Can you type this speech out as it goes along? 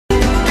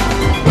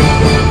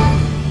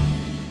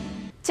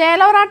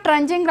Chelora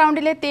trenching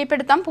ഗ്രൗണ്ടിലെ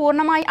തീപിടുത്തം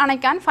പൂർണ്ണമായി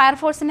അണയ്ക്കാൻ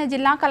ഫയർഫോഴ്സിന്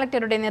ജില്ലാ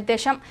കളക്ടറുടെ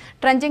നിർദ്ദേശം.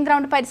 ട്രഞ്ചിംഗ്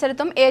ഗ്രൗണ്ട്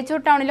പരിസരത്തും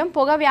ഏച്ചൂർ ടൗണിലും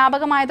പുക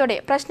വ്യാപകമായതോടെ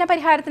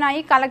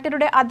പ്രശ്നപരിഹാരത്തിനായി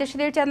കളക്ടറുടെ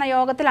അധ്യക്ഷതയിൽ ചേർന്ന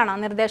യോഗത്തിലാണ്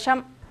നിർദ്ദേശം.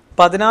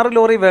 16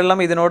 ലോറി വെള്ളം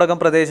ഇതിനോടകം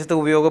പ്രദേശത്ത്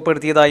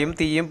ഉപയോഗപ്പെടുത്തിയതായും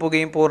തീയും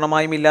പുകയും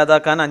പൂർണ്ണമായും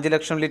ഇല്ലാതാക്കാൻ 5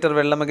 ലക്ഷം ലിറ്റർ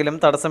വെള്ളമെങ്കിലും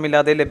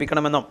തടസ്സമില്ലാതെ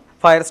ലഭിക്കണമെന്നും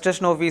ഫയർ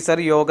സ്റ്റേഷൻ ഓഫീസർ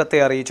യോഗത്തെ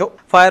അറിയിച്ചു.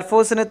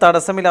 ഫയർഫോഴ്സിന്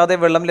തടസ്സമില്ലാതെ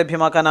വെള്ളം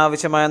ലഭ്യമാക്കാൻ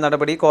ആവശ്യമായ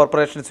നടപടി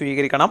കോർപ്പറേഷൻ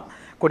സ്വീകരിക്കണം.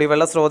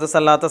 കുടിവെള്ള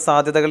സ്രോതസ്സല്ലാത്ത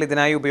സാധ്യതകൾ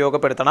ഇതിനായി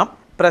ഉപയോഗപ്പെടുത്തണം.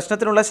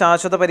 പ്രശ്നത്തിനുള്ള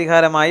ശാശ്വത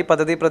പരിഹാരമായി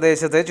പദ്ധതി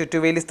പ്രദേശത്ത്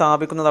ചുറ്റുവേലി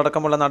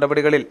സ്ഥാപിക്കുന്നതടക്കമുള്ള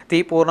നടപടികളിൽ തീ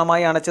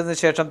പൂർണ്ണമായി അണച്ചതിനു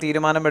ശേഷം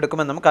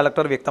തീരുമാനമെടുക്കുമെന്നും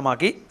കലക്ടർ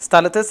വ്യക്തമാക്കി.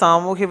 സ്ഥലത്ത്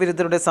സാമൂഹ്യ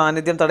വിരുദ്ധരുടെ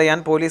സാന്നിധ്യം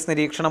തടയാൻ പോലീസ്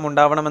നിരീക്ഷണം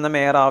ഉണ്ടാവണമെന്ന്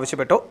മേയർ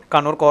ആവശ്യപ്പെട്ടു.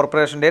 കണ്ണൂർ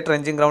കോർപ്പറേഷന്റെ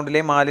ട്രഞ്ചിംഗ്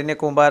ഗ്രൗണ്ടിലെ മാലിന്യ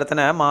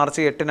കൂമ്പാരത്തിന്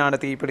മാർച്ച് 8-നാണ്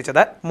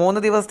തീപിടിച്ചത്.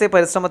 3 ദിവസത്തെ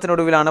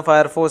പരിശ്രമത്തിനൊടുവിലാണ്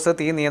ഫയർഫോഴ്സ്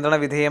തീ നിയന്ത്രണ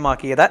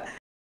വിധേയമാക്കിയത്.